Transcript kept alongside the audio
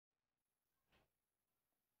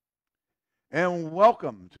And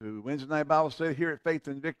welcome to Wednesday Night Bible Study here at Faith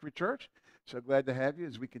and Victory Church. So glad to have you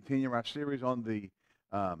as we continue our series on the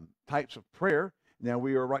types of prayer. Now,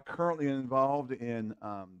 we are currently involved in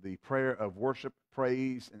the prayer of worship,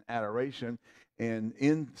 praise, and adoration. And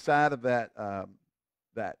inside of that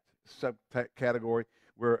subcategory,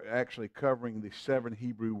 we're actually covering the 7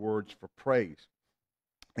 Hebrew words for praise.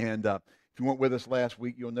 And if you weren't with us last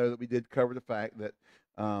week, you'll know that we did cover the fact that,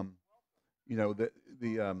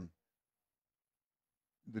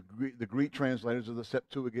 the Greek translators of the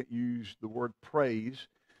Septuagint used the word praise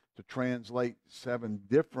to translate 7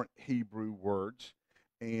 different Hebrew words,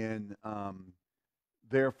 and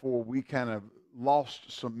therefore we kind of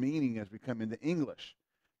lost some meaning as we come into English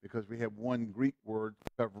because we have one Greek word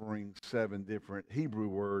covering 7 different Hebrew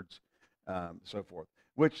words, so forth.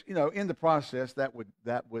 Which, in the process, that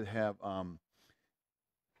would have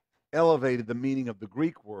elevated the meaning of the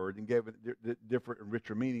Greek word and gave it different and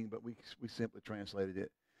richer meaning, but we simply translated it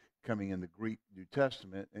coming in the Greek New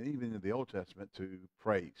Testament and even in the Old Testament to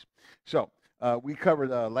praise. So we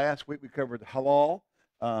covered last week, we covered halal,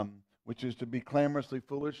 which is to be clamorously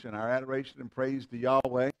foolish in our adoration and praise to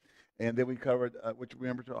Yahweh. And then we covered, which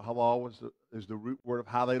remember, halal is the root word of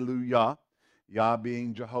hallelujah. Yah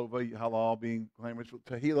being Jehovah, halal being clamorous.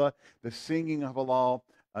 Tehillah, the singing of halal,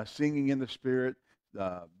 singing in the Spirit,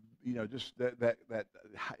 just that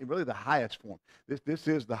really the highest form. This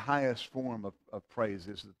is the highest form of praise,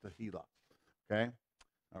 is the Tehillah. Okay?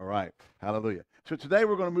 All right. Hallelujah. So today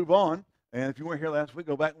we're going to move on. And if you weren't here last week,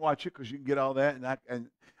 go back and watch it because you can get all that. And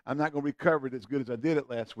I'm not going to recover it as good as I did it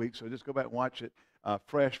last week. So just go back and watch it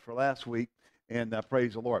fresh for last week and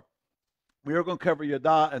praise the Lord. We are going to cover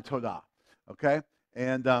Yada and Todah. Okay?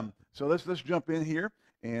 And so let's jump in here.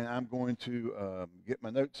 And I'm going to get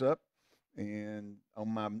my notes up and on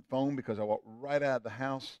my phone because I walked right out of the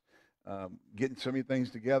house getting so many things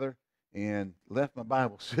together and left my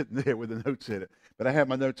Bible sitting there with the notes in it. But I have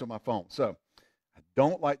my notes on my phone. So I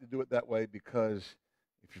don't like to do it that way because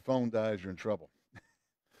if your phone dies, you're in trouble.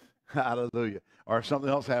 Hallelujah. Or if something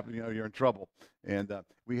else happens, you're in trouble. And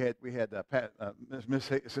we had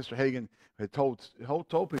Sister Hagan had told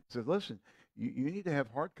people, said, listen, you need to have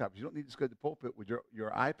hard copies. You don't need to go to the pulpit with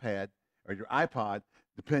your iPad or your iPod.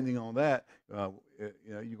 Depending on that, you're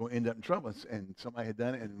going to end up in trouble. And somebody had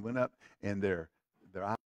done it and went up, and their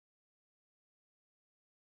iPod.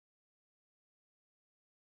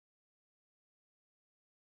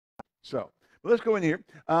 So let's go in here.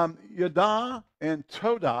 Yada and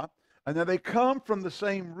Todah, and now they come from the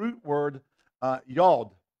same root word,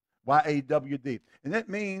 yod, Y-A-W-D. And that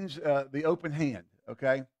means the open hand,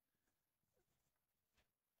 okay?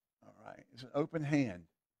 All right. It's an open hand.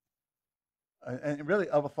 And really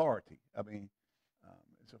of authority. I mean,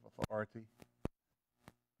 it's of authority.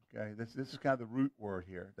 Okay, this is kind of the root word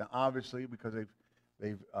here. Now, obviously, because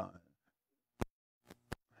the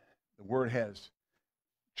word has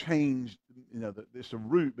changed. It's a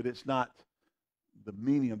root, but it's not the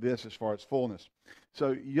meaning of this as far as fullness.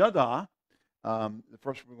 So yada, the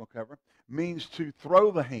first one we're going to cover, means to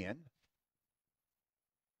throw the hand.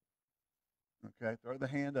 Okay, throw the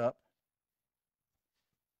hand up.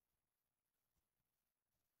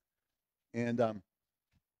 And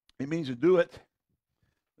it means to do it.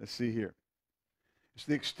 Let's see here. It's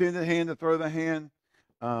the extended hand, to throw the hand,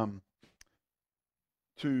 to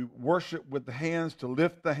worship with the hands, to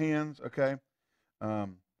lift the hands, okay? So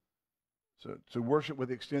to worship with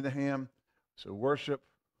the extended hand. So worship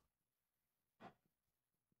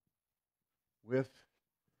with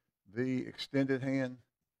the extended hand.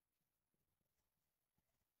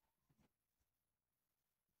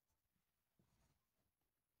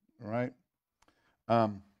 All right?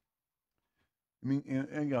 To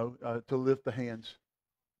lift the hands.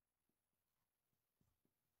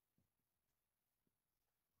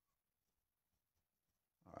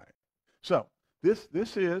 All right. So this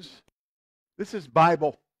is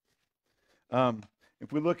Bible.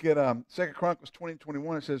 If we look at 2 Chronicles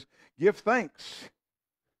 20:21, it says, "Give thanks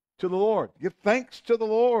to the Lord. Give thanks to the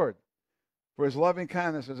Lord, for His loving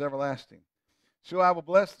kindness is everlasting. So I will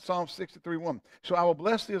bless," Psalm 63:1. "So I will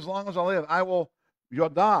bless thee as long as I live. I will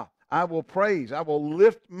yada. I will praise. I will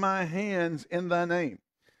lift my hands in thy name."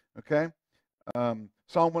 Okay? Psalm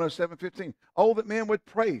 107:15. "Oh, that men would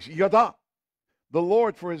praise, yada, the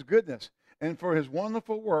Lord for His goodness and for His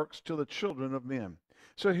wonderful works to the children of men."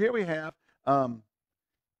 So here we have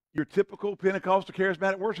your typical Pentecostal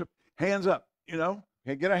charismatic worship. Hands up, get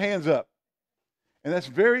our hands up. And it's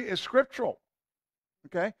scriptural.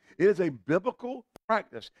 Okay? It is a biblical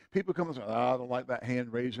practice. People come and say, I don't like that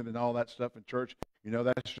hand raising and all that stuff in church.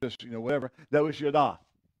 That's just, whatever. That was yada.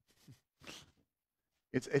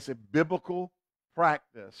 It's a biblical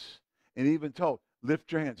practice, and even told,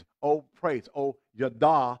 lift your hands. Oh, praise. Oh,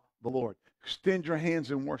 yada, the Lord. Extend your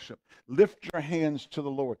hands in worship. Lift your hands to the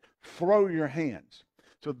Lord. Throw your hands.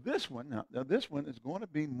 So this one, now this one is going to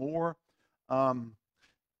be more, um,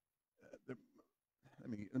 let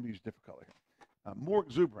me use a different color here. More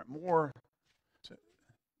exuberant, more,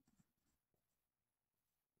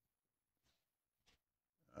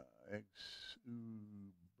 exuberant.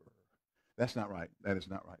 That's not right. That is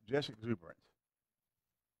not right. Just exuberant.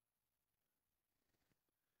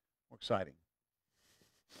 More exciting.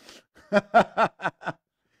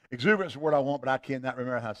 Exuberant is the word I want, but I cannot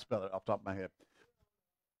remember how to spell it off the top of my head.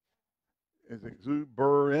 It's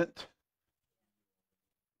exuberant.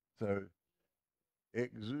 So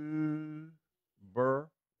exuber.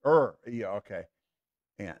 Yeah, okay.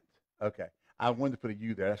 Ant. Okay. I wanted to put a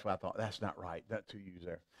U there. That's why I thought that's not right. That two U's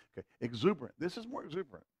there. Okay. Exuberant. This is more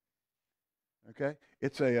exuberant. Okay.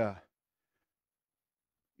 It's a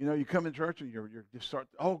you come in church and you're just start,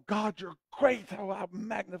 oh God, you're great. Oh, I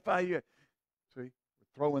magnify you. See, we're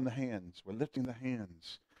throwing the hands. We're lifting the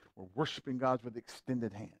hands. We're worshiping God with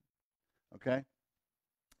extended hand. Okay?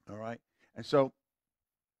 All right. And so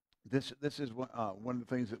this is one of the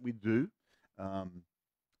things that we do.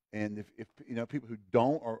 And if people who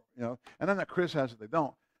don't, or and I'm not criticizing if they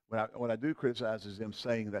don't. What I do criticize is them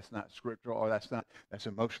saying that's not scriptural, or that's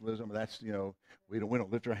emotionalism, or that's we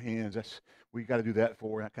don't lift our hands. We got to do that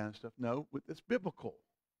for that kind of stuff. No, it's biblical.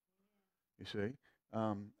 You see,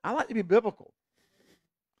 I like to be biblical.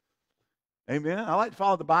 Amen. I like to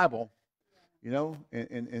follow the Bible.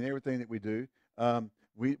 In everything that we do.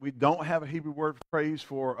 We don't have a Hebrew word phrase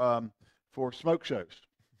for smoke shows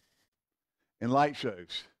and light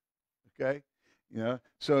shows. Okay,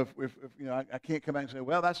 so if I can't come back and say,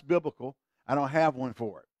 well, that's biblical. I don't have one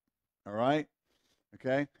for it. All right.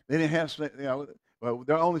 Okay. They didn't have well,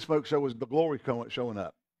 their only smoke show was the glory showing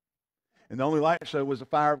up, and the only light show was the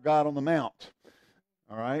fire of God on the mount.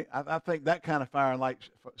 All right. I think that kind of fire and light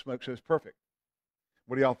smoke show is perfect.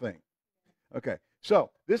 What do y'all think? Okay.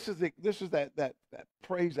 So this is that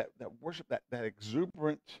praise, that worship, that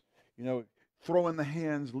exuberant, throwing the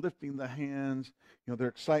hands, lifting the hands, their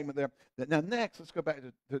excitement there. Now next, let's go back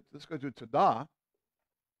to Tada.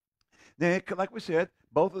 Now, like we said,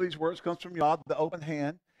 both of these words comes from Yod, the open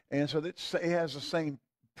hand, and so it has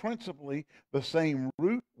principally the same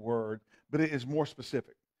root word, but it is more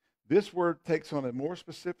specific. This word takes on a more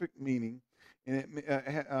specific meaning, and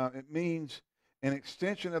it means an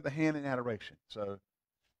extension of the hand in adoration. So,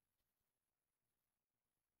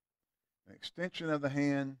 an extension of the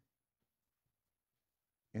hand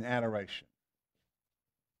in adoration.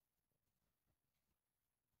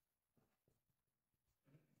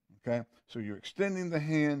 Okay? So you're extending the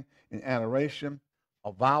hand in adoration,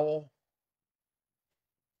 avowal,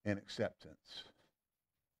 and acceptance.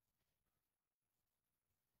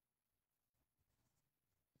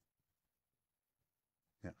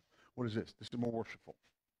 Now, what is this? This is more worshipful.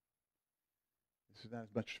 This is not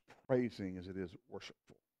as much praising as it is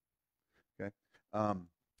worshipful. Okay?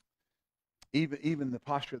 Even the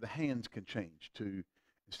posture of the hands can change to,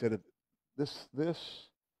 instead of this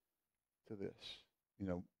to this.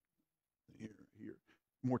 Here,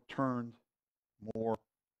 more turned, more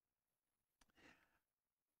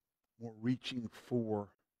reaching for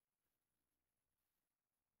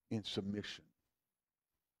in submission.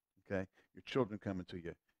 Okay, your children coming to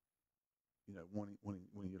you, wanting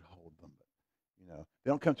you to hold them, but they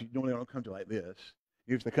don't come to you. Normally, they don't come to you like this.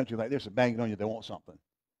 If they come to you like this, they're banging on you. They want something.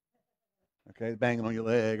 Okay, banging on your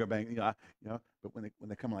leg or banging, But when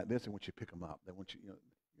they come like this, they want you to pick them up. They want you, you know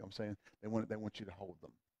what I'm saying? They want you to hold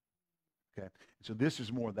them. Okay, so this is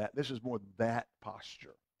more that. This is more that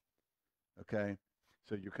posture. Okay,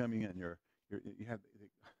 so you're coming in. You have.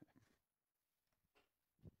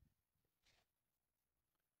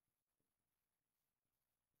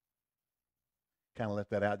 Kind of left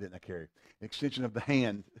that out, didn't I, Carrie? An extension of the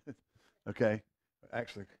hand. Okay,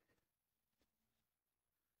 actually.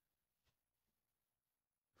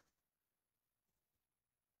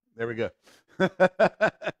 There we go.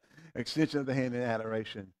 Extension of the hand in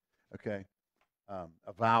adoration. Okay.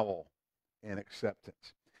 Avowal and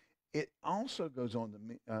acceptance. It also goes on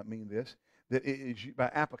to mean this, that it is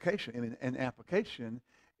by application. And in application,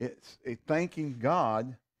 it's a thanking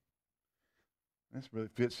God. This really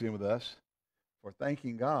fits in with us. For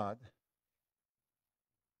thanking God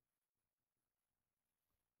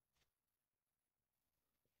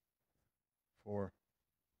for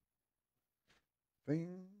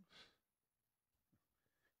things,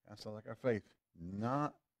 that sounds like our faith,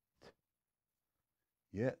 not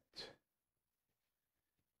yet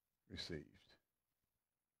received.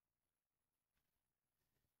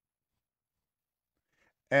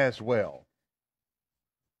 as well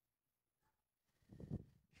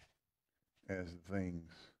as the things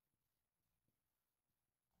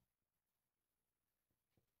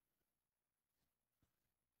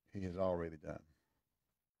he has already done.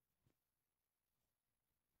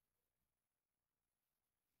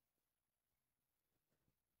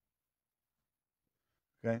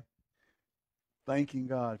 Okay? Thanking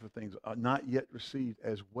God for things not yet received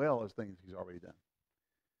as well as things he's already done.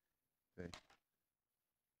 Okay?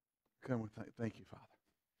 Come with thank you, Father.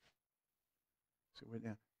 So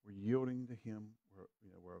we're yielding to him.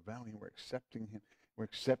 We're avowing, we're accepting him. We're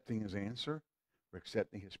accepting his answer. We're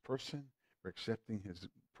accepting his person. We're accepting his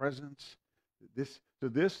presence. This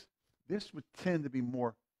would tend to be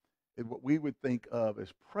more what we would think of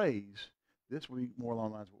as praise. This would be more along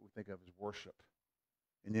the lines of what we think of as worship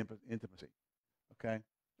and intimacy. Okay?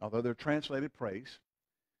 Although they're translated praise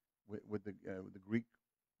with the Greek,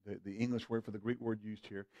 the English word for the Greek word used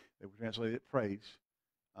here, they were translated praise.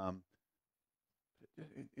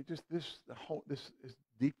 This is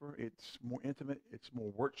deeper. It's more intimate. It's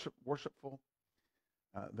more worshipful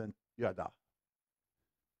than yada.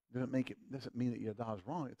 Doesn't mean that yada is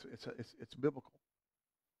wrong. It's biblical.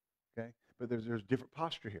 Okay, but there's different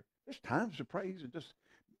posture here. There's times to praise and just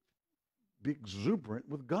be exuberant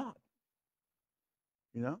with God.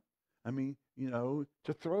 You know, I mean,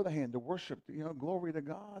 to throw the hand, to worship. Glory to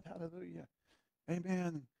God, hallelujah,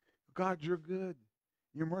 amen. God, you're good.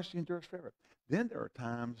 Your mercy endures forever. Then there are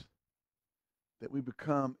times that we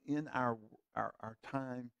become in our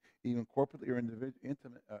time, even corporately or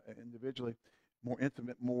individually, more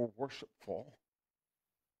intimate, more worshipful.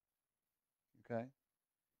 Okay?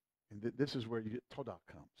 And this is where you get todah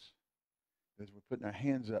comes. As we're putting our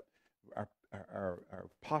hands up, our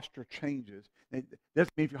posture changes. And it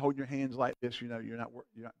doesn't mean if you're holding your hands like this, you're not.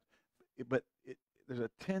 But there's a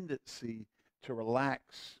tendency to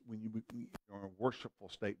relax when you're in a worshipful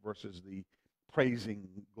state versus the praising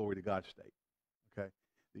glory to God state. Okay,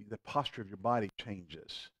 the posture of your body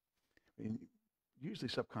changes. And usually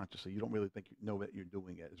subconsciously, you don't really think you know that you're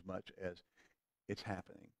doing it as much as it's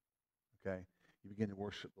happening. Okay, you begin to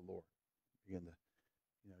worship the Lord. You begin to,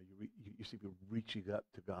 you see people reaching up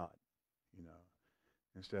to God.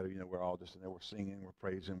 Instead of we're all just in there, we're singing, we're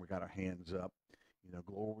praising, we got our hands up.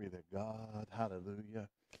 Glory to God, hallelujah.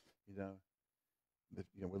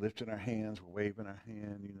 We're lifting our hands, we're waving our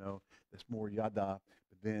hand. That's more yada.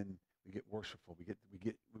 But then we get worshipful. We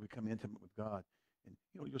become intimate with God, and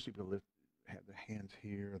you'll see people have their hands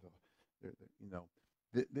here.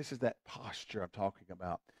 This is that posture I'm talking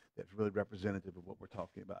about. That's really representative of what we're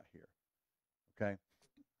talking about here. Okay.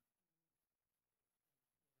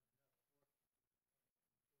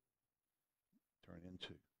 Turn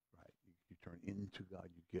into, right? You turn into God.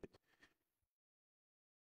 You get.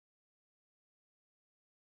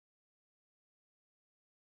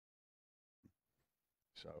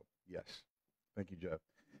 So yes, thank you, Joe.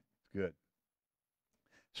 It's good.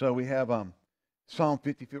 So we have Psalm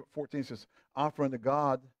 50:14 says, "Offer unto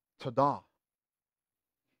God todah,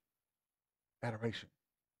 adoration,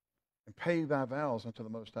 and pay thy vows unto the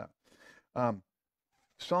Most High."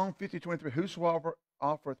 Psalm 50:23, "Whosoever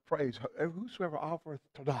offereth praise, whosoever offereth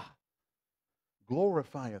todah,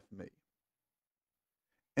 glorifieth me.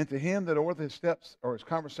 And to him that ordereth his steps or his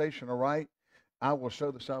conversation aright, I will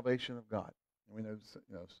show the salvation of God." And we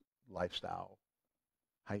know, lifestyle,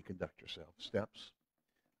 how you conduct yourself, steps.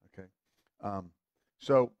 Okay.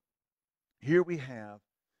 So here we have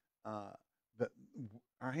our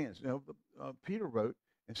hands. Peter wrote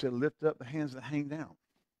and said, "Lift up the hands that hang down."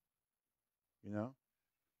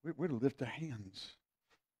 We're to lift our hands.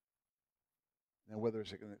 Now, whether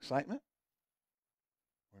it's in excitement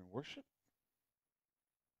or in worship,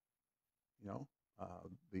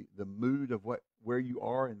 the mood of where you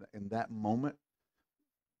are in that moment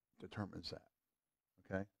determines that.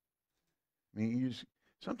 Okay. I mean,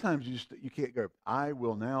 sometimes you can't go, "I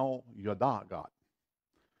will now yada God.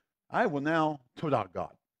 I will now todah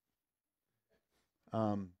God."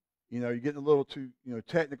 You're getting a little too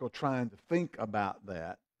technical trying to think about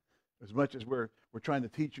that, as much as we're trying to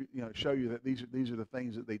teach you, show you that these are the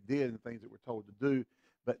things that they did and the things that we're told to do.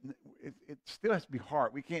 But it still has to be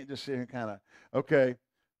hard. We can't just sit here and kind of, okay,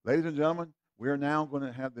 ladies and gentlemen, we're now going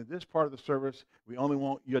to have this part of the service. We only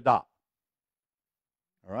want yada.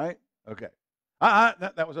 All right? Okay.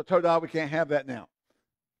 That was a todah. We can't have that now.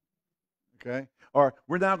 Okay? Or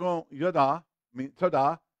we're now going yada,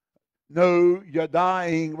 todah. No, you're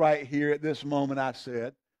dying right here at this moment, I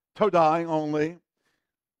said. Todahing only.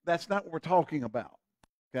 That's not what we're talking about.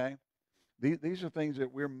 Okay? These are things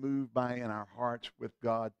that we're moved by in our hearts with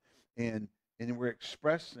God, and we're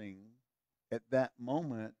expressing at that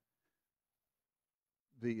moment,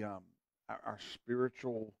 the our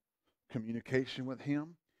spiritual communication with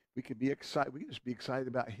Him, we can be excited. We can just be excited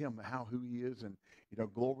about Him, who He is, and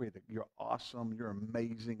glory that you're awesome, you're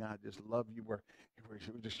amazing. I just love you.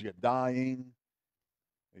 You're dying.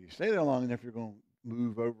 And you stay there long enough, you're going to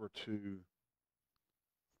move over to,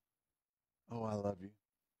 oh, I love you.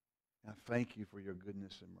 I thank you for your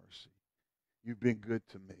goodness and mercy. You've been good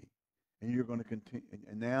to me, and you're going to continue.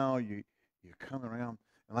 And now you come around,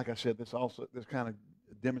 and like I said, this kind of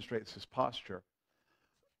demonstrates this posture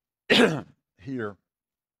here.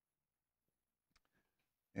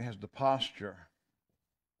 It has the posture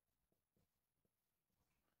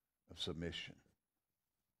of submission.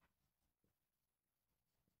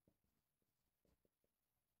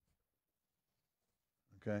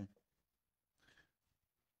 Okay?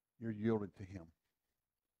 You're yielded to Him.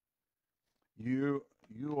 You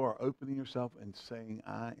are opening yourself and saying,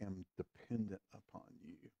 I am dependent upon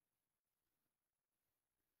you.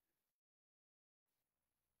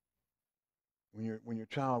 When your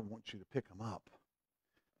child wants you to pick them up,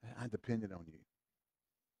 I'm dependent on you.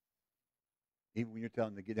 Even when you're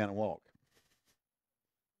telling them to get down and walk.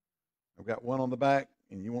 I've got one on the back,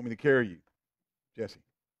 and you want me to carry you, Jesse.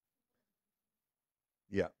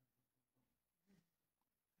 Yeah.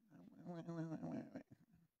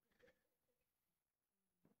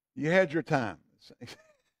 You had your time.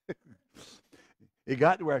 It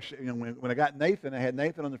got to where when I got Nathan, I had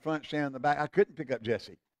Nathan on the front, Shannon on the back. I couldn't pick up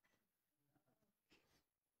Jesse.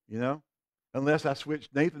 Unless I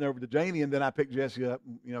switched Nathan over to Janie, and then I picked Jesse up.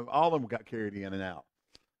 All of them got carried in and out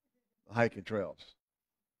the hiking trails.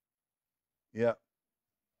 Yep.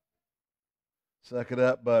 Suck it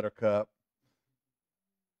up, Buttercup.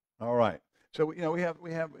 All right. So we have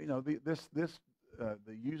the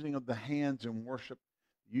using of the hands in worship,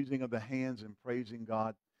 using of the hands in praising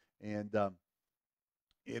God, and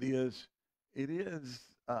it is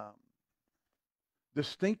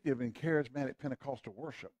distinctive in charismatic Pentecostal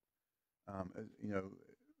worship.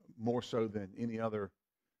 More so than any other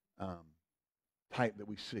type that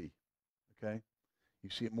we see. Okay, you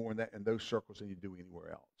see it more in those circles than you do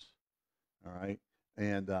anywhere else. All right,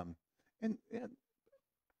 and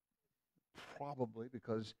probably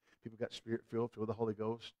because people got spirit filled with the Holy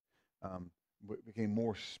Ghost, became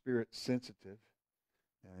more spirit sensitive,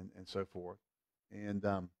 and so forth. And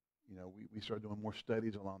we started doing more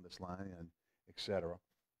studies along this line, and etc.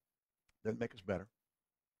 Doesn't make us better.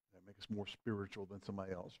 That make us more spiritual than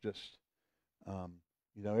somebody else. Just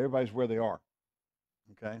everybody's where they are.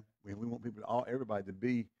 Okay, we want everybody to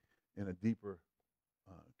be in a deeper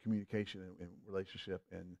communication and relationship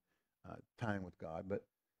and time with God. But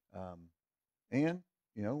when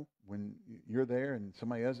you're there and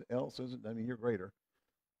somebody else isn't, I mean, you're greater.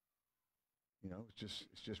 It's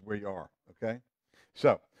just where you are. Okay,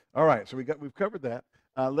 so all right, so we've covered that.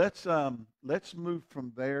 Let's move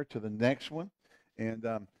from there to the next one, and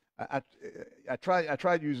I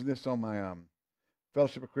tried using this on my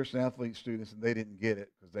Fellowship of Christian Athlete students, and they didn't get it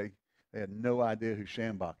because they had no idea who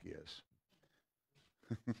Shambach is.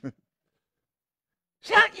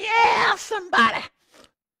 Shout, yeah, somebody.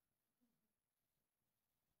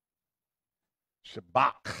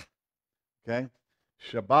 Shabach. Okay?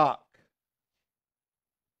 Shabach.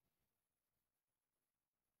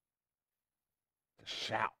 To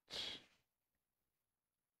shout.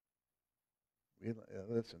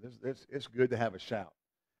 Listen, it's good to have a shout.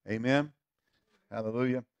 Amen?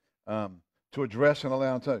 Hallelujah. To address and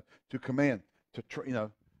allow to command.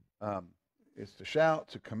 It's to shout,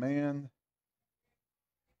 to command.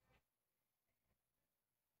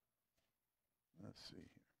 Let's see here.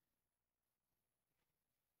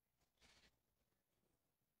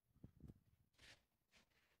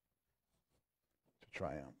 To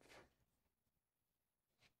triumph.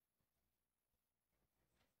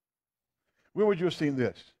 Where would you have seen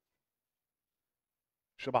this?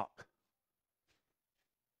 Shabbat.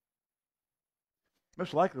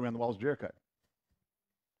 Most likely around the walls of Jericho.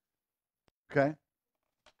 Okay?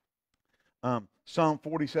 Psalm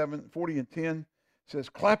 40 and 10 says,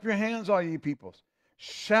 clap your hands, all ye peoples.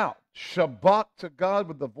 Shout, Shabbat to God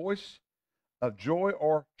with the voice of joy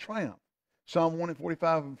or triumph. Psalm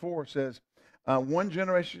 145 and 4 says, one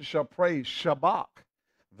generation shall praise Shabbat,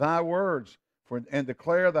 thy words, and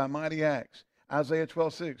declare thy mighty acts. Isaiah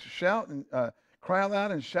 12:6, shout and cry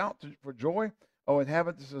aloud and shout for joy, O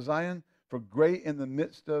inhabitants of Zion, for great in the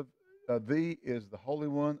midst of thee is the Holy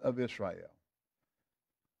One of Israel.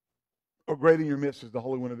 Or great in your midst is the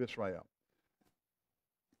Holy One of Israel.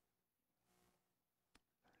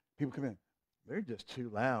 People come in, they're just too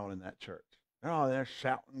loud in that church. They're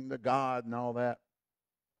shouting to God and all that.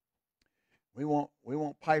 We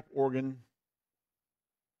want pipe organ.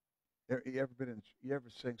 You ever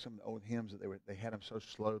sing some of the old hymns that they had them so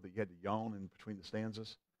slow that you had to yawn in between the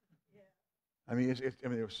stanzas? I mean, it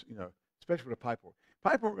was, especially with a pipe organ.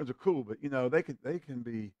 Pipe organs are cool, but they can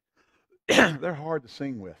be they're hard to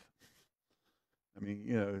sing with. I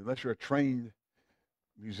mean, unless you're a trained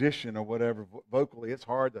musician or whatever vocally, it's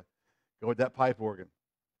hard to go with that pipe organ.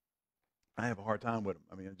 I have a hard time with them.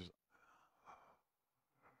 I mean,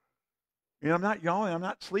 I'm not yawning. I'm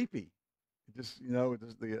not sleepy. Just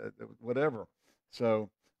whatever. So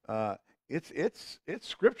it's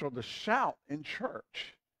scriptural to shout in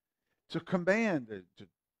church, to command,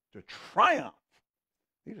 to triumph.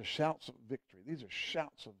 These are shouts of victory. These are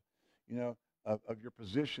shouts of your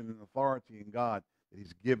position and authority in God that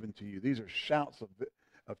He's given to you. These are shouts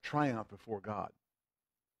of triumph before God.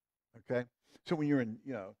 Okay? So when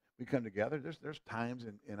we come together, there's times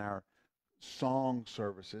in our song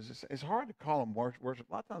services. It's hard to call them worship.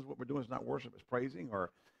 A lot of times what we're doing is not worship, it's praising,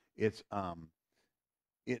 or it's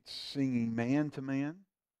singing man to man.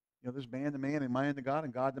 There's man to man and man to God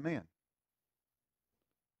and God to man.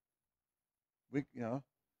 When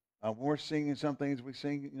we're singing some things, we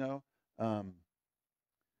sing, I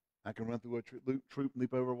can run through a troop,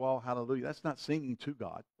 leap over a wall, hallelujah. That's not singing to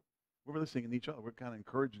God. We're really singing to each other. We're kind of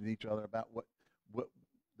encouraging each other about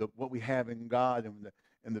what we have in God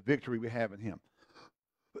and the victory we have in Him.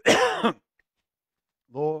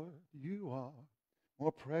 Lord, you are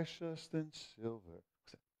more precious than silver.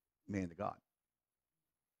 Man to God.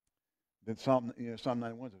 Then Psalm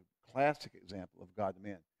 91 is a classic example of God to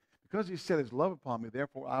man. Because He set His love upon me,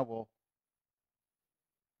 therefore I will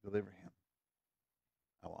deliver him.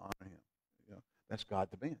 I will honor him. That's God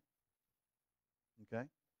to man. Okay?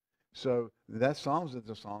 So that Psalms is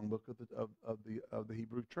the songbook of the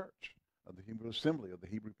Hebrew church, of the Hebrew assembly, of the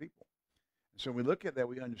Hebrew people. And so when we look at that,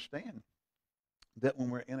 we understand that when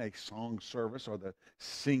we're in a song service or the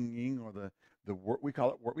singing or the we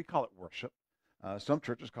call it worship. Some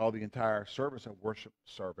churches call the entire service a worship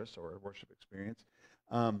service or a worship experience.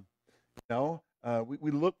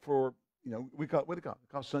 We look for we call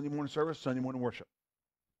Sunday morning service, Sunday morning worship.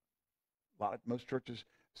 Most churches,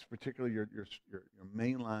 particularly your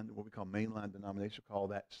mainline, what we call mainline denomination, call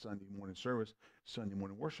that Sunday morning service, Sunday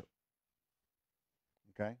morning worship.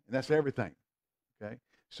 Okay, and that's everything. Okay,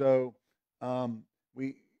 so when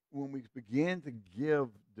we begin to give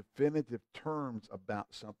definitive terms about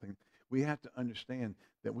something, we have to understand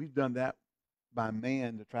that we've done that by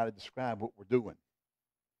man to try to describe what we're doing.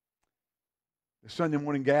 The Sunday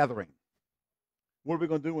morning gathering. What are we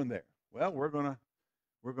going to do in there? Well, we're going to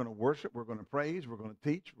worship, we're going to praise, we're going to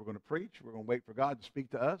teach, we're going to preach, we're going to wait for God to speak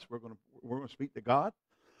to us, we're going to speak to God.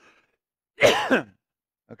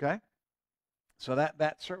 Okay? So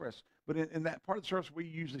that service. But in that part of the service, we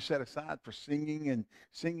usually set aside for singing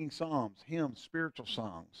psalms, hymns, spiritual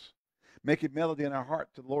songs. Making melody in our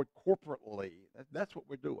heart to the Lord corporately. That's what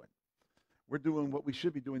we're doing. We're doing what we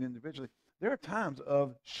should be doing individually. There are times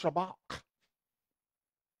of Shabbat.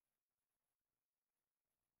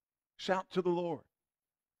 Shout to the Lord.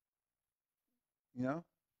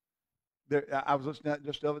 I was listening to that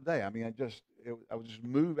just the other day. I mean, I was just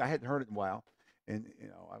moved. I hadn't heard it in a while, and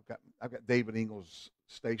I've got David Ingles'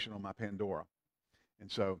 station on my Pandora,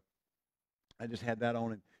 and so I just had that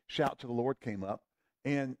on, and Shout to the Lord came up,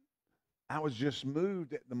 and I was just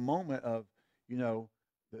moved at the moment of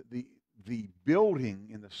the building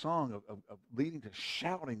in the song of leading to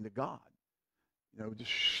shouting to God.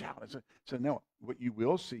 Just shout. So no, what you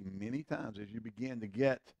will see many times as you begin to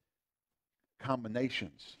get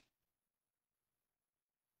combinations.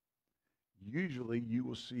 Usually you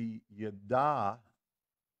will see Yada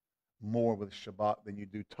more with Shabbat than you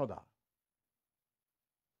do Todah.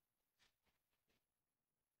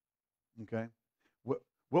 Okay?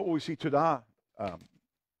 What will we see Todah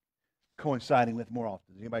coinciding with more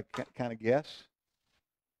often? Does anybody kind of guess?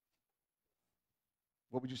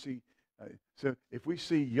 What would you see? So if we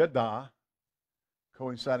see Yada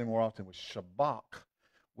coinciding more often with Shabbat,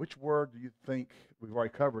 which word do you think we've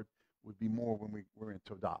already covered would be more when we're in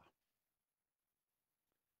Todah?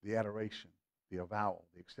 The adoration, the avowal,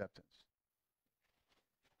 the acceptance.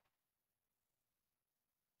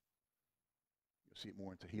 You'll see it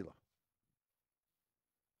more in Tehillah.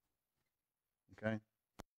 Okay?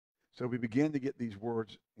 So we begin to get these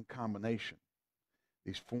words in combination,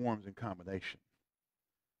 these forms in combination.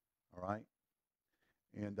 All right?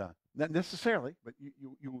 And not necessarily, but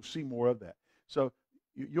you will see more of that. So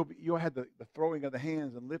you'll have the throwing of the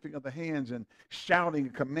hands and lifting of the hands and shouting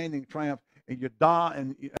and commanding triumph and Yada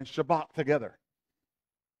and Shabbat together.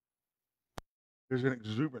 There's an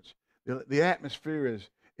exuberance. The atmosphere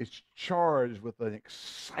It's charged with an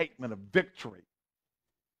excitement of victory.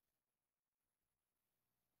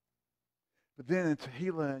 But then in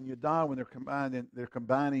Tehillah and Yadah, when they're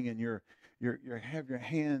combining, and you have your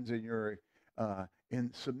hands, and you're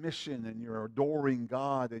in submission, and you're adoring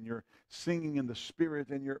God, and you're singing in the Spirit,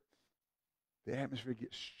 and the atmosphere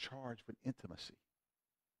gets charged with intimacy.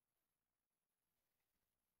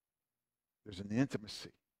 There's an intimacy.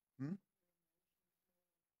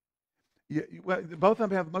 Yeah, well, both of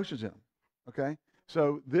them have emotions in them. Okay,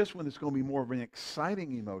 so this one is going to be more of an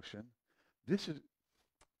exciting emotion. This is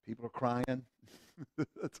people are crying.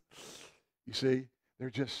 You see, they're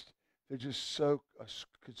just so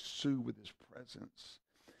consumed with His presence.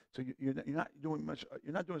 So you're not doing much.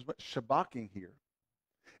 You're not doing as much shabaking here.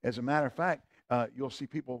 As a matter of fact, you'll see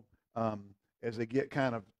people as they get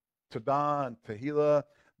kind of Tada and Tehillah,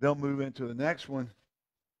 they'll move into the next one.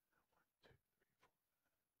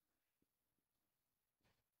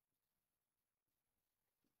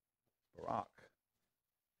 Barack,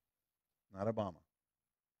 not Obama.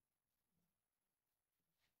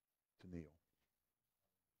 To kneel,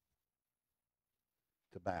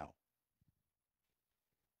 to bow.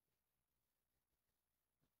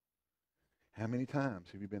 How many times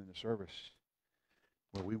have you been in a service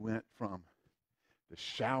where we went from the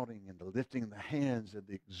shouting and the lifting of the hands and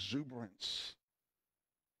the exuberance,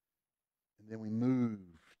 and then we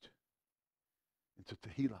moved into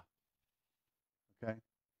Tehillah? Okay,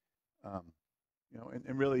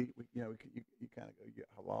 and really, you kind of go, you get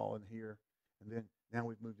halal in here, and then now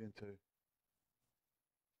we've moved into.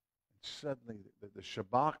 Suddenly, the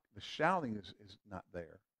shabak, the shouting is not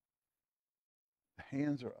there. The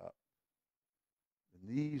hands are up.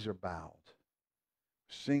 The knees are bowed.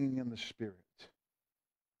 Singing in the Spirit.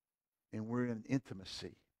 And we're in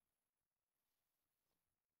intimacy.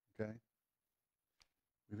 Okay?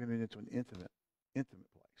 We've entered into an intimate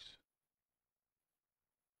place.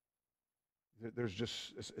 There's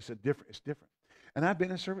just, it's different. And I've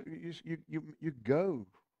been in service, you go.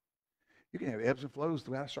 You can have ebbs and flows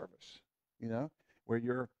throughout a service, where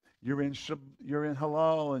you're in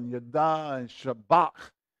halal and yadah and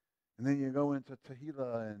shabak, and then you go into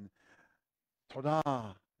tehillah and todah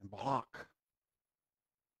and barak.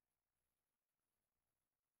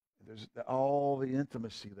 There's all the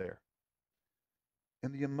intimacy there,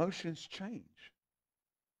 and the emotions change.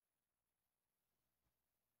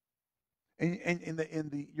 And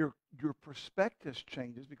your perspective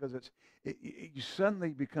changes because you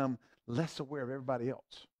suddenly become less aware of everybody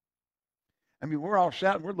else. I mean, we're all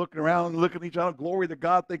shouting, we're looking around, looking at each other, glory to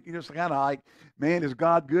God, thinking just kind of like, man, is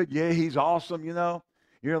God good? Yeah, He's awesome,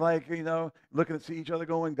 You're like, looking to see each other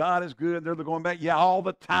going, God is good. They're going back, yeah, all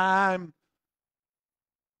the time.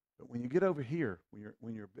 But when you get over here,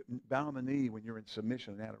 when you're bowing the knee, when you're in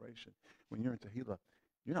submission and adoration, when you're in Tehillah,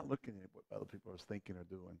 you're not looking at what other people are thinking or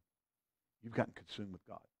doing. You've gotten consumed with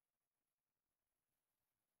God.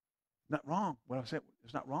 Not wrong. What I said,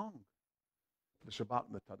 it's not wrong. The Shabbat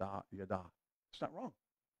and the Tada, Yadah. It's not wrong.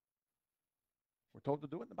 We're told to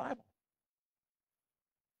do it in the Bible.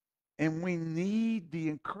 And we need the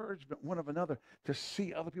encouragement one of another to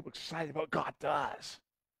see other people excited about what God does.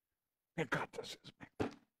 Man, God does this, man.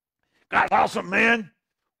 God's awesome, man.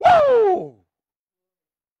 Woo!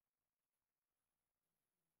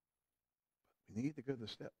 We need to go to the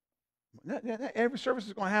step. Not every service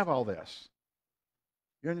is going to have all this.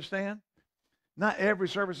 You understand? Not every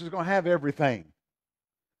service is going to have everything.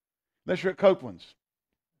 Unless you're at Copeland's.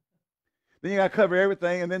 Then you got to cover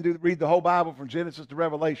everything and then read the whole Bible from Genesis to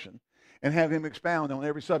Revelation and have him expound on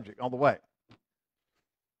every subject all the way.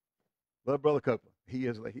 Love Brother Copeland. He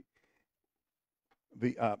is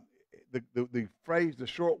the phrase "the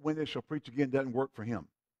short-winded shall preach again" doesn't work for him.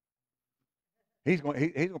 He's going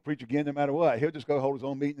to preach again no matter what. He'll just go hold his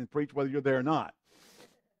own meeting and preach whether you're there or not.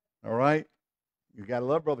 All right? You got to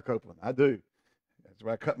love Brother Copeland. I do. That's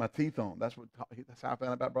where I cut my teeth on. That's how I found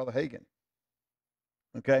out about Brother Hagin.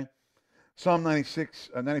 Okay? Psalm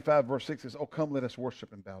 95, verse 6 says, "Oh, come, let us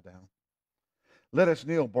worship and bow down. Let us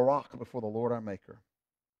kneel, Barak, before the Lord our Maker."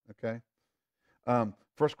 Okay? 1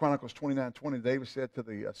 Chronicles 29:20, David said to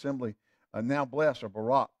the assembly, "Now bless," or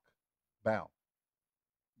Barak, bow,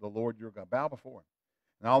 "the Lord your God." Bow before him.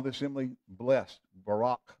 And all the assembly blessed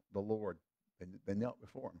Barak, the Lord. They knelt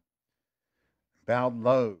before him. Bowed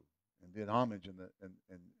low and did homage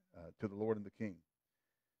to the Lord and the King.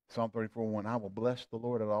 Psalm 34:1, "I will bless the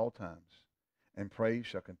Lord at all times, and praise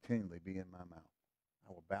shall continually be in my mouth."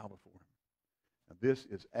 I will bow before him. Now this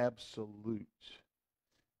is absolute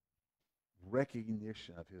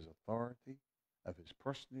recognition of his authority, of his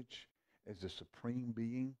personage as the supreme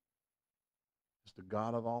being, as the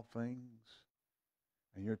God of all things,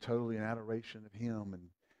 and you're totally in adoration of him and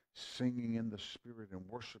singing in the Spirit and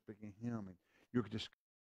worshiping him, and you're just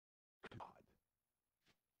God.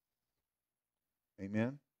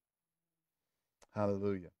 Amen.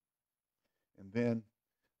 Hallelujah. And then,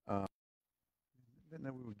 I didn't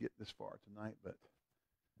know we would get this far tonight, but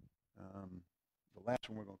the last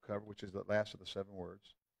one we're going to cover, which is the last of the 7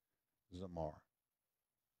 words, Zamar.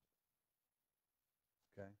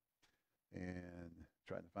 Okay? And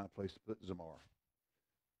trying to find a place to put Zamar.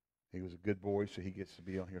 He was a good boy, so he gets to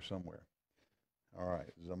be on here somewhere. All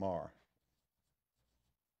right, Zamar.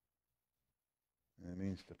 And it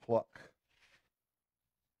means to pluck.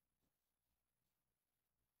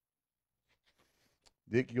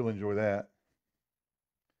 Dick, you'll enjoy that.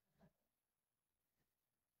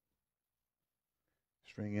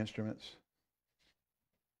 String instruments.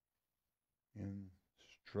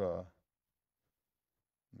 Instruments.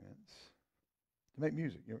 To make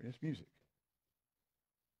music. It's music.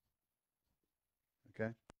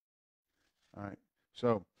 Okay? All right.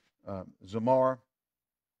 So, Zamar,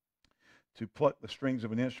 to pluck the strings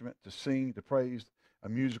of an instrument, to sing, to praise, a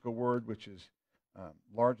musical word which is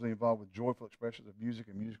largely involved with joyful expressions of music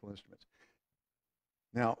and musical instruments.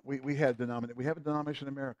 Now, we have a denomination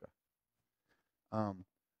in America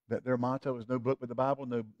that their motto is no book but the Bible,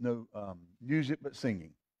 no music but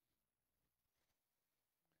singing.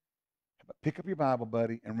 But pick up your Bible,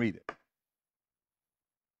 buddy, and read it.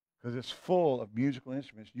 Because it's full of musical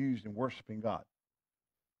instruments used in worshiping God.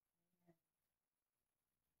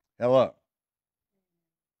 Hello.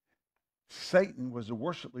 Satan was the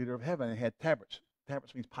worship leader of heaven and had tabrets.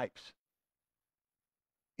 Tabrets means pipes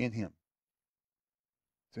in him.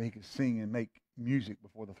 So he could sing and make music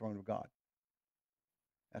before the throne of God.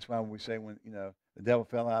 That's why we say when, the devil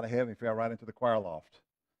fell out of heaven, he fell right into the choir loft.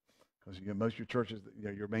 Because most of your churches,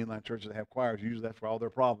 your mainline churches that have choirs, usually that's where all their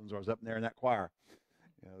problems are, is up there in that choir.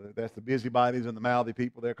 That's the busybodies and the mouthy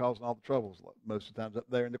people there causing all the troubles most of the times up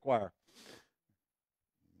there in the choir.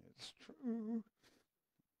 It's true.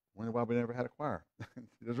 Wonder why we never had a choir.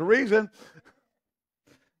 There's a reason.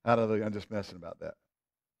 Hallelujah. I'm just messing about that.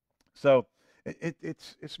 So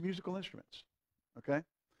it's musical instruments. Okay?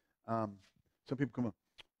 Some people come up,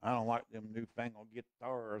 I don't like them newfangled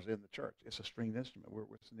guitars in the church. It's a stringed instrument.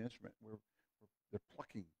 It's an instrument. They're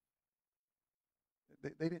plucking.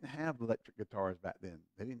 They didn't have electric guitars back then.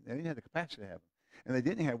 They didn't have the capacity to have them. And they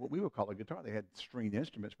didn't have what we would call a guitar. They had stringed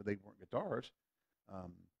instruments, but they weren't guitars.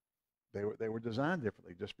 They were designed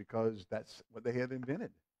differently just because that's what they had invented.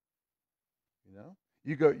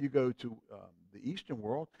 You go to the Eastern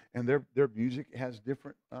world, and their music has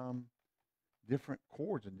different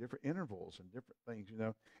chords and different intervals and different things.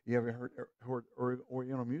 You ever heard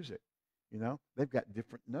Oriental music? They've got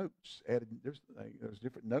different notes added. There's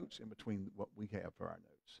different notes in between what we have for our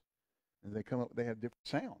notes, and they have different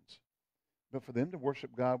sounds. But for them to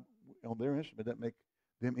worship God on their instrument doesn't make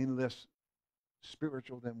them any less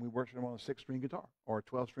spiritual than we worship them on a 6-string guitar or a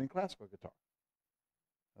 12-string classical guitar,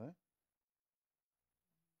 right?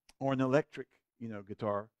 Or an electric,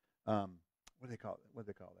 guitar. What do they call it? What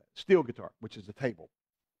do they call that? Steel guitar, which is the table.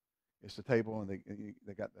 It's the table, and they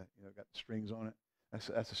got the got the strings on it.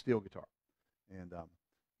 That's a steel guitar, and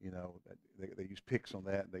they use picks on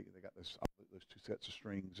that. They got those 2 sets of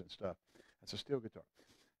strings and stuff. That's a steel guitar.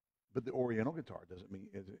 But the Oriental guitar doesn't mean,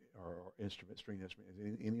 or instrument, string instrument,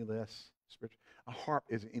 is any less spiritual. A harp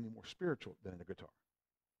isn't any more spiritual than a guitar,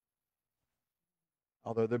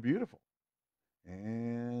 although they're beautiful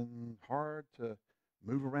and hard to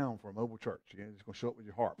move around for a mobile church. You're just going to show up with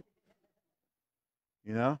your harp.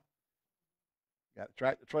 Got to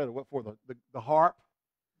track the trailer. What for? The harp?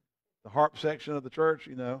 The harp section of the church,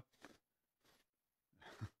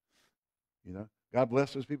 God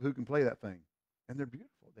bless those people who can play that thing. And they're beautiful.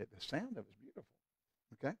 The sound of it is beautiful.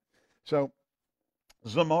 Okay? So,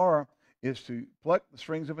 Zamar is to pluck the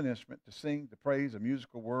strings of an instrument, to sing, to praise a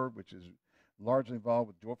musical word, which is largely involved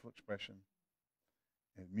with joyful expression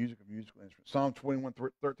and music of musical instruments. Psalm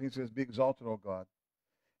 21:13 says, Be exalted, O God.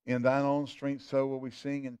 In thine own strength, so will we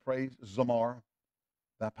sing and praise Zamar,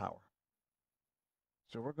 thy power.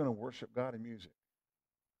 So we're going to worship God in music.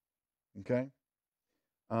 Okay?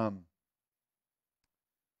 1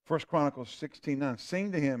 Chronicles 16:9.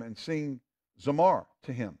 Sing to him and sing Zamar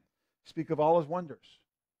to him. Speak of all his wonders.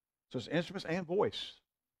 So it's instruments and voice.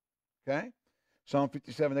 Okay? Psalm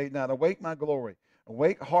 57:8-9. Awake my glory.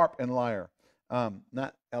 Awake harp and lyre.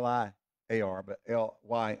 Not L-I-A-R, but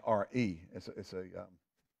L-Y-R-E. It's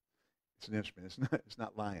an instrument. It's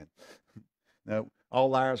not lion. No, all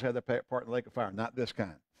lyres have their part in the lake of fire. Not this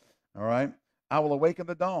kind. All right? I will awaken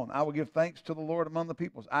the dawn. I will give thanks to the Lord among the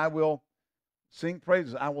peoples. I will sing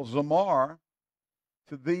praises. I will zamar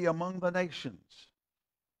to thee among the nations.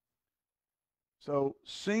 So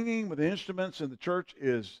singing with instruments in the church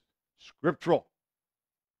is scriptural.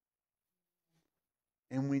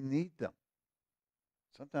 And we need them.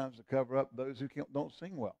 Sometimes to cover up those who don't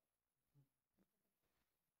sing well.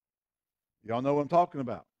 Y'all know what I'm talking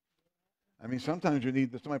about. I mean, sometimes you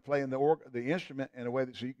need somebody playing the instrument in a way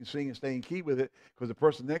that so you can sing and stay in key with it, because the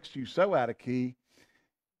person next to you is so out of key.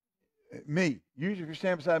 Usually if you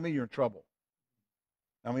stand beside me, you're in trouble.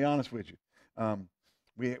 I'll be honest with you.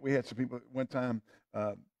 We had some people at one time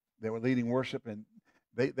they were leading worship, and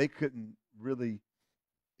they couldn't really,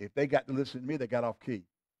 if they got to listen to me, they got off key.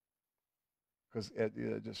 Because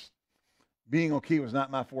just being on key was not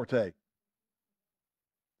my forte.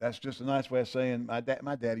 That's just a nice way of saying my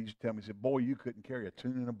daddy used to tell me, he said, boy, you couldn't carry a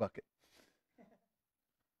tune in a bucket.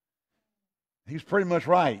 He's pretty much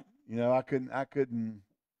right. You know, I couldn't.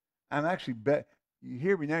 I'm actually you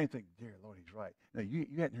hear me now and you think, dear Lord, he's right. No, you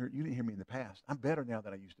didn't hear me in the past. I'm better now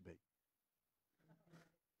than I used to be.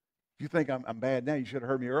 If you think I'm bad now, you should have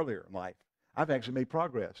heard me earlier in life. I've actually made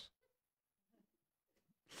progress.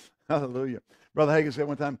 Hallelujah. Brother Hagin said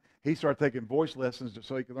one time he started taking voice lessons just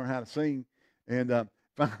so he could learn how to sing. And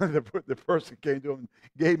finally the person came to him and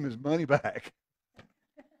gave him his money back.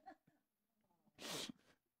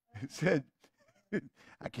 He said,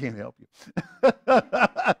 I can't help you.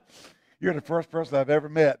 You're the first person I've ever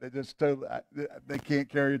met that just told they can't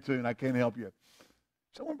carry a tune. I can't help you.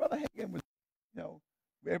 So when Brother Hagin was,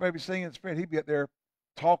 everybody be singing in the Spirit, he'd be up there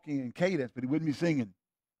talking in cadence, but he wouldn't be singing.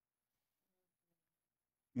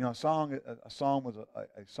 You know, a song was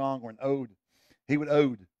a song or an ode. He would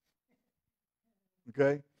ode.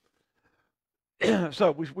 Okay?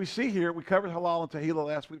 So we see here, we covered Halal and Tehillah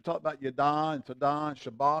last week. We talked about Yadah and Tadah and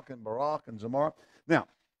Shabach and Barak and Zamar. Now,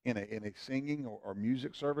 in a singing or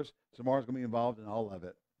music service, Zamar is going to be involved in all of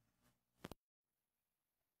it.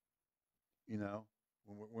 You know,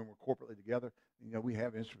 when we're corporately together, we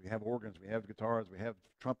have instruments, we have organs, we have guitars, we have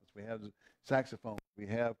trumpets, we have saxophones, we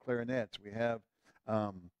have clarinets, we have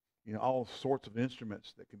all sorts of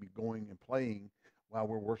instruments that can be going and playing while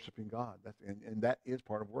we're worshiping God. And that is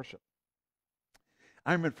part of worship.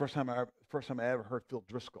 I remember the first time I ever heard Phil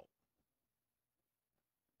Driscoll.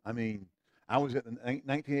 I mean, I was at the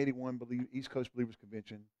 1981 East Coast Believers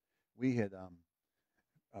Convention. We had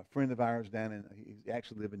a friend of ours he's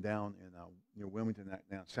actually living down in near Wilmington,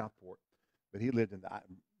 down Southport, but he lived in the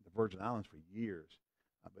Virgin Islands for years.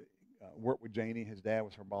 But worked with Janie. His dad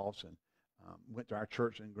was her boss, and went to our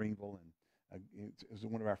church in Greenville, and it was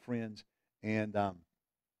one of our friends. And why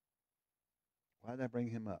did I bring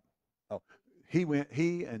him up? Oh, he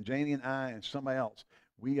and Janie and I and somebody else.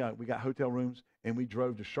 We got hotel rooms, and we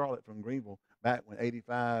drove to Charlotte from Greenville back when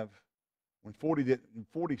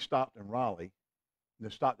 40 stopped in Raleigh. They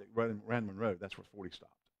stopped at Randman Road. That's where 40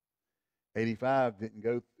 stopped. 85 didn't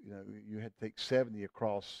go. You had to take 70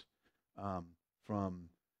 across from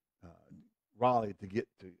Raleigh to get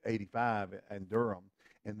to 85 and Durham.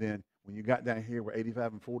 And then when you got down here where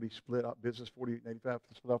 85 and 40 split up, business 40 and 85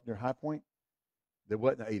 split off near High Point, there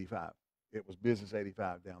wasn't an 85. It was business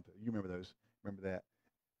 85 down to, you remember those? Remember that?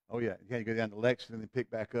 Oh, yeah. You had to go down to Lexington and pick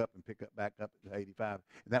back up back up to 85.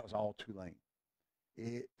 And that was all 2-lane.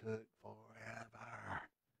 It took forever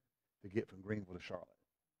to get from Greenville to Charlotte.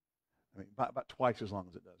 I mean, about twice as long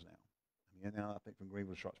as it does now. I mean, now I think from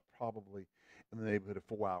Greenville to Charlotte's probably in the neighborhood of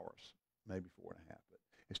 4 hours, maybe 4.5. But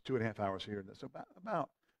it's 2.5 hours here. So about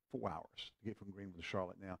 4 hours to get from Greenville to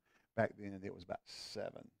Charlotte now. Back then, it was about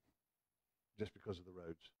 7, just because of the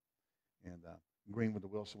roads. And Greenville to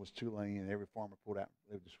Wilson was 2-lane, and every farmer pulled out.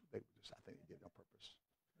 They just I think they did it on purpose.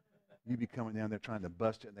 You'd be coming down there trying to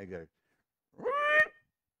bust it, and they go,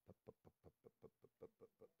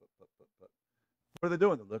 what are they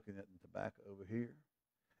doing? They're looking at the tobacco over here,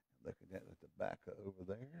 looking at the tobacco over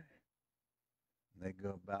there. And they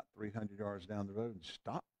go about 300 yards down the road and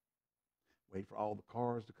stop, wait for all the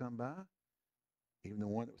cars to come by, even the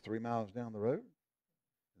one that was 3 miles down the road.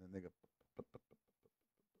 And then they go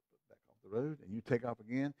back off the road, and you take off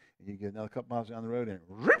again, and you get another couple miles down the road, and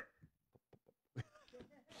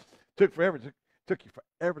took you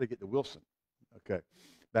forever to get to Wilson. Okay,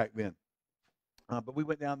 back then. But we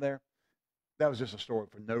went down there. That was just a story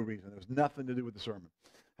for no reason. There was nothing to do with the sermon.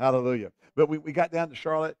 Hallelujah. But we got down to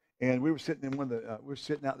Charlotte, and we were sitting in we were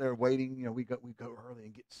sitting out there waiting. We go early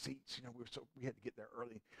and get seats. We had to get there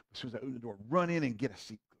early. As soon as I opened the door, run in and get a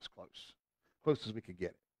seat as close as we could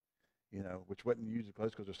get it. Which wasn't usually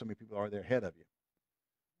close because there's so many people already there ahead of you.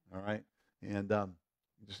 All right, and I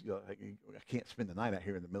can't spend the night out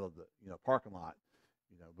here in the middle of the parking lot.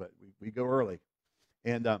 But we go early,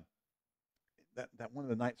 and that one of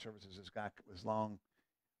the night services, this guy was long.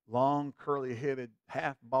 long, curly-headed,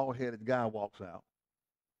 half bald-headed guy walks out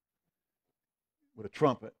with a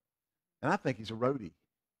trumpet, and I think he's a roadie.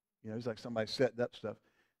 He's like somebody setting up stuff.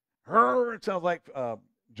 It sounds like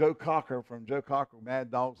Joe Cocker from Joe Cocker,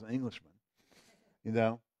 Mad Dogs and Englishmen.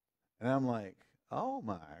 And I'm like, oh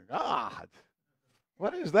my God,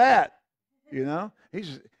 what is that?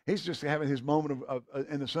 He's just having his moment of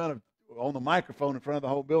in the sun on the microphone in front of the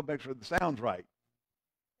whole building, make sure the sound's right.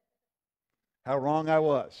 How wrong I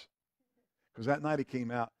was, because that night he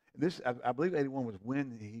came out. This, I believe, 81 was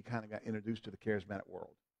when he kind of got introduced to the charismatic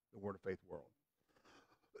world, the Word of Faith world,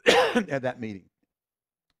 at that meeting.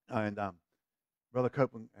 And Brother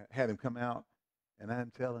Copeland had him come out, and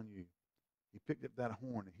I'm telling you, he picked up that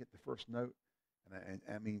horn and hit the first note, and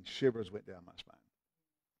I mean, shivers went down my spine.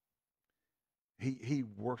 He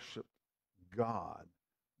worshiped God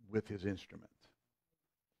with his instrument,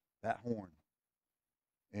 that horn.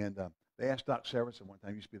 And they asked Doc Severinsen one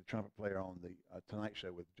time. He used to be the trumpet player on the Tonight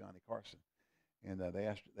Show with Johnny Carson. And they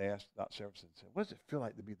asked Doc Severinsen, said, "What does it feel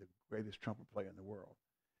like to be the greatest trumpet player in the world?"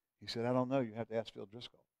 He said, "I don't know. You have to ask Phil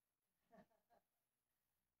Driscoll."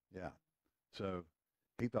 Yeah. So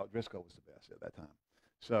he thought Driscoll was the best at that time.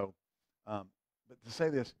 So, but to say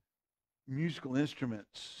this, musical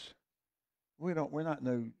instruments, we're not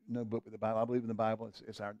no book with the Bible. I believe in the Bible.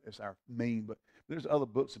 It's our main book. There's other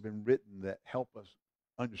books that have been written that help us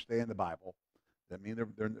understand the Bible. That mean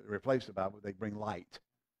they replace the Bible. They bring light.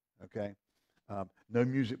 Okay. No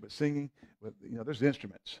music but singing. But there's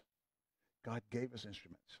instruments. God gave us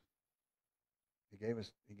instruments. He gave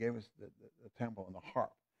us the temple and the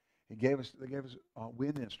harp. They gave us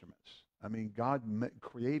wind instruments. I mean, God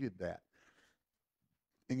created that.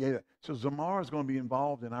 And gave it. So Zamar is going to be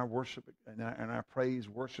involved in our worship and our praise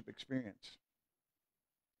worship experience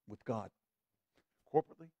with God,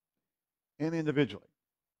 corporately and individually.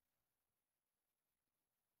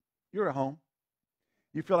 You're at home.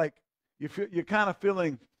 You feel like you're kind of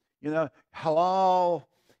feeling, halal,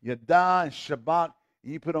 yadah, and Shabbat,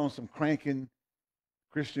 and you put on some cranking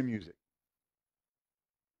Christian music.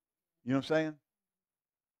 You know what I'm saying?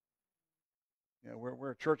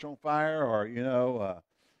 We're a church on fire, or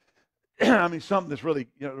I mean, something that's really,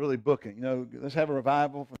 really booking. Let's have a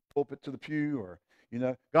revival from the pulpit to the pew, or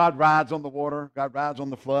God rides on the water, God rides on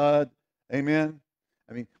the flood. Amen.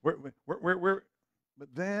 I mean,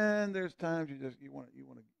 but then there's times you want to,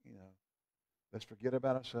 let's forget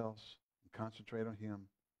about ourselves and concentrate on Him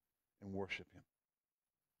and worship Him.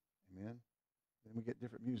 Amen. Then we get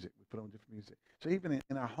different music. We put on different music. So even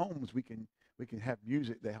in our homes, we can have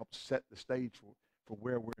music that helps set the stage for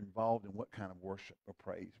where we're involved in what kind of worship or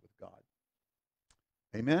praise with God.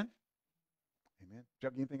 Amen? Amen. Did you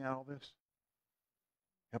get anything out of all this?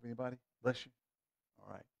 Help anybody? Bless you.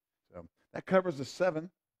 All right. So that covers the 7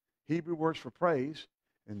 Hebrew words for praise.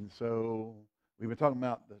 And so we've been talking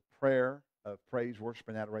about the prayer of praise, worship,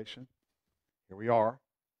 and adoration. Here we are.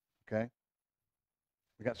 Okay?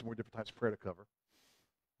 We got some more different types of prayer to cover.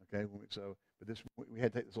 Okay? But we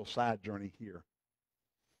had to take this little side journey here.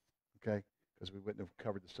 Okay? Because we wouldn't have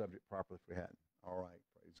covered the subject properly if we hadn't. All right.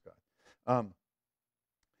 Praise God.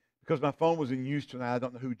 Because my phone was in use tonight, I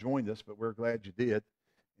don't know who joined us, but we're glad you did.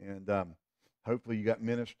 And hopefully you got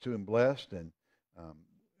ministered to and blessed, and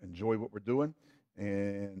enjoy what we're doing.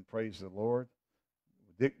 And praise the Lord.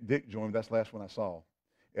 Dick joined. That's the last one I saw.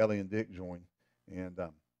 Ellie and Dick joined. And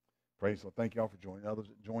praise the Lord. Thank you all for joining. Others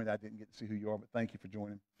that joined, I didn't get to see who you are, but thank you for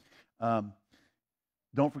joining.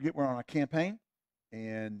 Don't forget, we're on our campaign,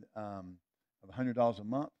 and of $100 a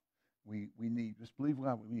month. We need, just believe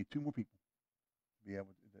God, we need 2 more people to be able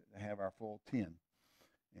to have our full 10.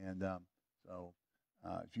 And so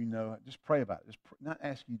if just pray about it. Just not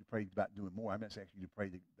asking you to pray about doing more. I'm just asking you to pray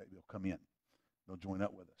that they'll come in. They'll join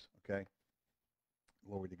up with us. Okay.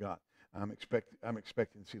 Glory to God. I'm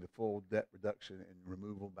expecting to see the full debt reduction and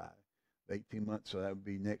removal by 18 months. So that would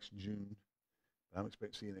be next June. I'm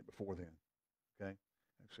expecting seeing it before then. Okay.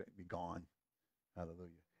 I expect it to be gone. Hallelujah.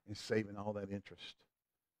 And saving all that interest.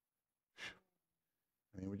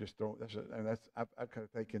 I mean, we just throw. I've kind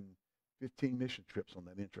of taken 15 mission trips on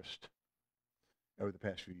that interest over the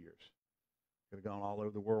past few years. Could have gone all over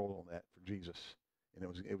the world on that for Jesus, and it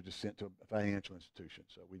was just sent to a financial institution.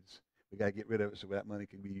 So we got to get rid of it so that money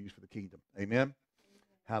can be used for the kingdom. Amen? Amen.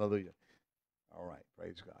 Hallelujah. All right.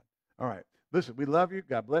 Praise God. All right. Listen, we love you.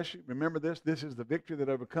 God bless you. Remember this. This is the victory that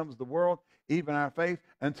overcomes the world, even our faith.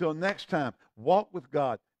 Until next time, walk with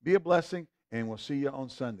God. Be a blessing, and we'll see you on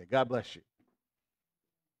Sunday. God bless you.